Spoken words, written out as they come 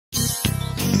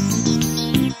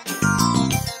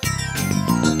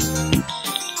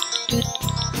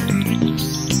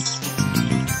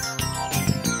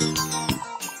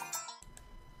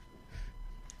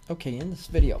Okay, in this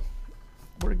video,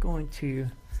 we're going to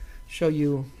show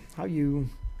you how you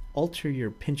alter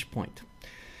your pinch point.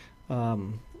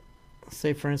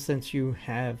 Say, for instance, you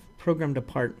have programmed a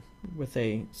part with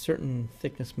a certain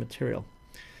thickness material,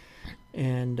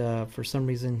 and for some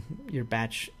reason your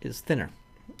batch is thinner,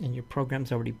 and your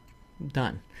program's already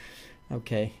done.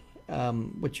 Okay,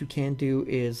 what you can do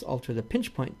is alter the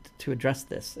pinch point to address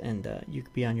this, and you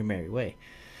could be on your merry way.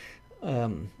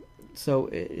 So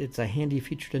it's a handy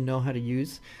feature to know how to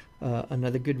use.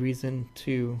 Another good reason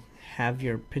to have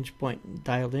your pinch point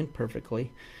dialed in perfectly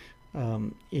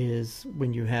is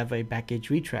when you have a back gauge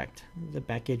retract. The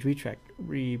back gauge retract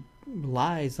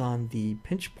relies on the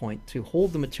pinch point to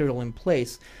hold the material in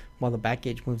place while the back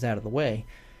gauge moves out of the way,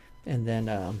 and then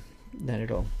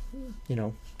it'll,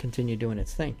 continue doing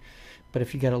its thing. But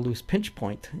if you got a loose pinch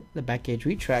point, the back gauge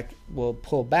retract will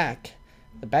pull back.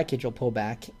 The back gauge will pull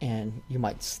back, and you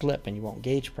might slip and you won't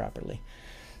gauge properly.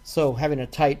 So having a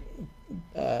tight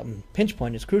pinch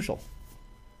point is crucial.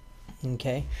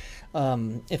 Okay,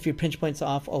 if your pinch point's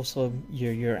off, also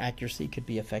your accuracy could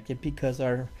be affected, because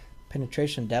our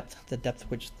penetration depth, the depth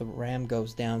which the ram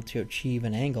goes down to achieve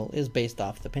an angle, is based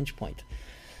off the pinch point.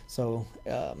 So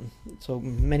so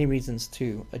many reasons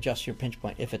to adjust your pinch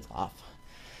point if it's off.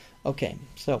 Okay,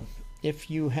 so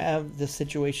if you have this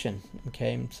situation,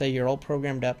 okay, say you're all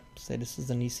programmed up, say this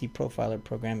is an EC profiler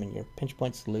program and your pinch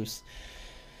point's loose,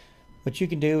 what you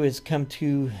can do is come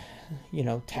to,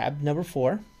 tab number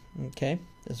 4, okay,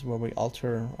 this is where we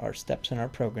alter our steps in our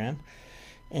program,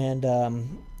 and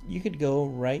you could go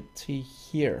right to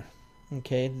here,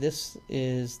 okay, this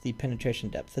is the penetration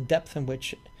depth, the depth in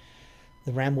which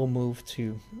the ram will move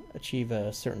to achieve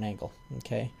a certain angle,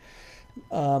 okay.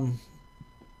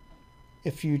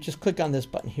 If you just click on this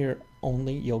button here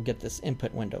only, you'll get this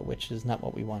input window, which is not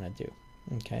what we want to do.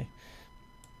 Okay.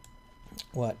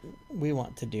 What we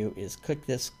want to do is click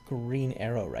this green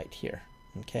arrow right here.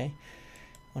 Okay.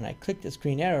 When I click this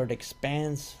green arrow, it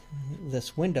expands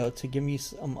this window to give me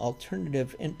some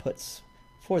alternative inputs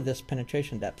for this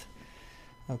penetration depth.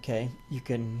 Okay. You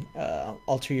can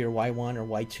alter your Y1 or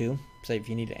Y2. Say if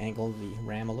you need to angle the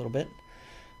ram a little bit.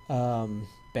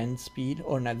 Bend speed,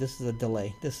 or now this is a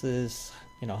delay. This is,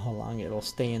 how long it'll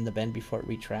stay in the bend before it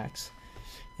retracts,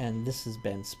 and this is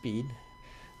bend speed.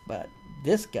 But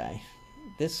this guy,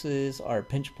 this is our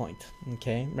pinch point.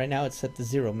 Okay, right now it's set to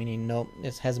 0, meaning no,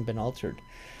 this hasn't been altered.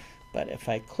 But if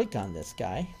I click on this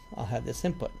guy, I'll have this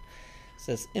input. It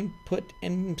says input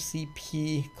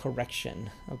MCP correction.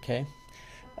 Okay,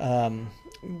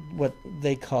 what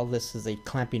they call this is a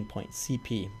clamping point.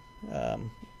 CP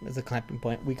is a clamping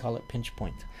point. We call it pinch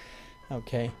point.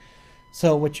 Okay,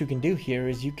 so what you can do here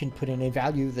is you can put in a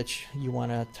value that you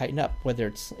want to tighten up. Whether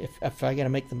it's if I got to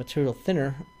make the material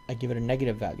thinner, I give it a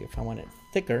negative value. If I want it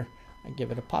thicker, I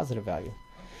give it a positive value.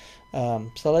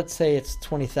 So let's say it's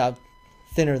 20,000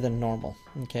 thinner than normal.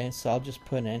 Okay, so I'll just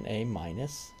put in a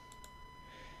minus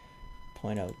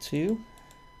 0.02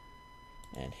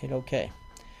 and hit OK.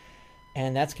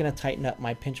 And that's going to tighten up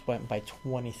my pinch point by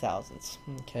 20 thousandths.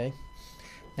 Okay.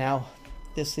 Now,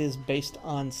 this is based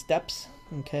on steps.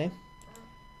 Okay.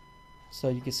 So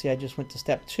you can see I just went to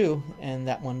step 2, and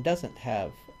that one doesn't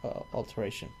have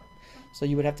alteration. So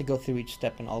you would have to go through each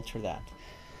step and alter that.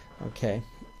 Okay.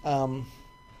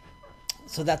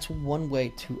 So that's one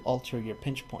way to alter your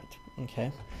pinch point.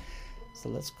 Okay. So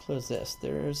let's close this.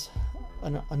 There's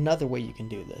another way you can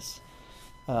do this.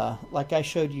 Like I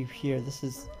showed you here, this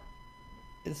is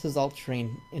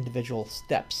altering individual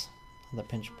steps on the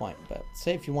pinch point. But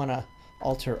say if you want to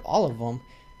alter all of them,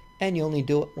 and you only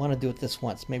want to do it this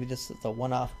once. Maybe this is a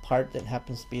one-off part that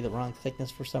happens to be the wrong thickness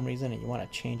for some reason, and you want to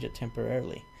change it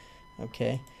temporarily.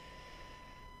 Okay.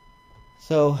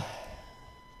 So,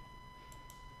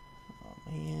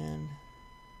 oh man,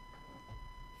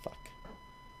 fuck.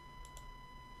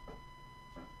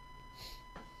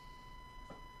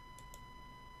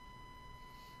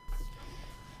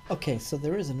 Okay, so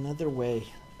there is another way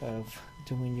of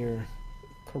doing your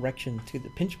correction to the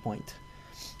pinch point.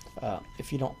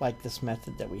 If you don't like this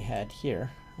method that we had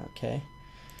here, okay,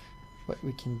 what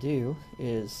we can do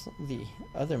is the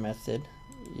other method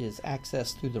is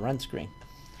access through the run screen.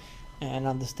 And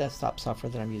on this desktop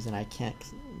software that I'm using, I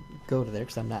can't go to there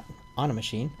because I'm not on a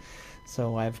machine.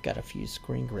 So I've got a few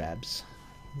screen grabs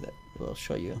that will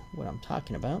show you what I'm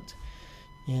talking about.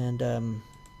 And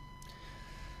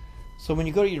so when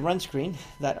you go to your run screen,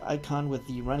 that icon with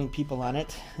the running people on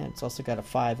it, and it's also got a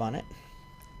 5 on it.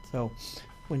 So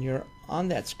when you're on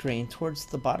that screen, towards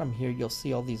the bottom here, you'll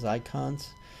see all these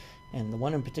icons. And the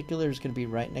one in particular is going to be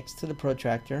right next to the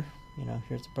protractor.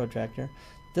 Here's the protractor.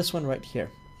 This one right here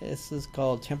This is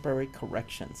called temporary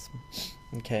corrections.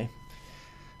 Okay,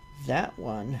 that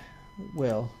one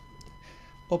will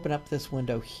open up this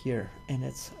window here, and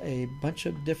it's a bunch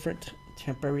of different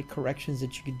temporary corrections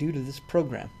that you can do to this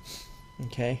program.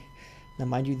 Okay, now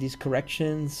mind you, these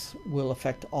corrections will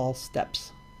affect all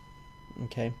steps.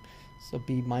 Okay, so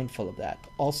be mindful of that.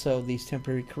 Also, these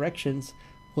temporary corrections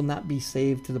will not be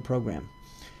saved to the program.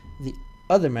 The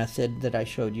other method that I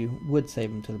showed you would save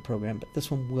them to the program, but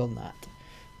this one will not.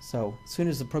 So as soon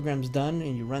as the program's done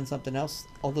and you run something else,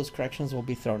 all those corrections will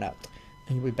be thrown out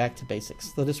and you'll be back to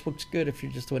basics. So this works good if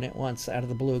you're just doing it once out of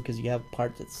the blue because you have a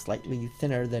part that's slightly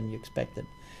thinner than you expected.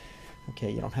 Okay,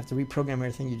 you don't have to reprogram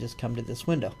everything, you just come to this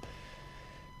window.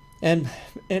 And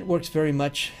it works very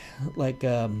much like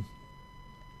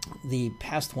the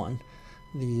past one,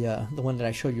 the one that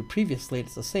I showed you previously.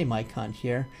 It's the same icon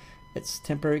here. It's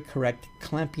temporary correct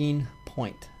clamping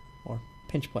point, or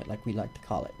pinch point like we like to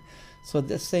call it. So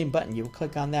this same button, you would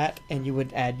click on that and you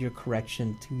would add your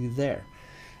correction to there,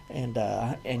 and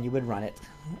you would run it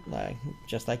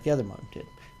just like the other one did.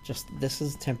 Just this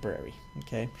is temporary.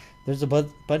 Okay, there's a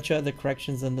bunch of other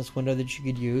corrections in this window that you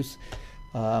could use.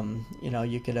 You know,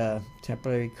 you could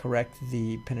temporarily correct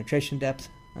the penetration depth.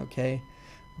 Okay,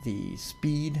 the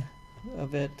speed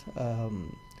of it.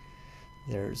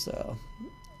 There's a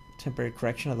temporary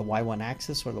correction of the Y1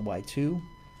 axis or the Y2.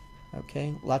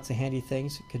 Okay, lots of handy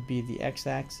things. It could be the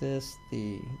x-axis,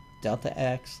 the delta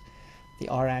x, the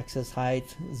r-axis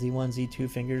height, z1, z2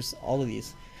 fingers, all of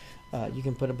these. You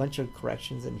can put a bunch of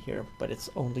corrections in here, but it's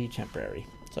only temporary.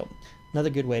 So another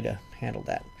good way to handle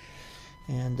that.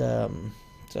 And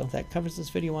so that covers this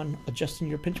video on adjusting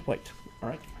your pinch point. All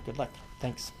right, good luck.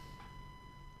 Thanks.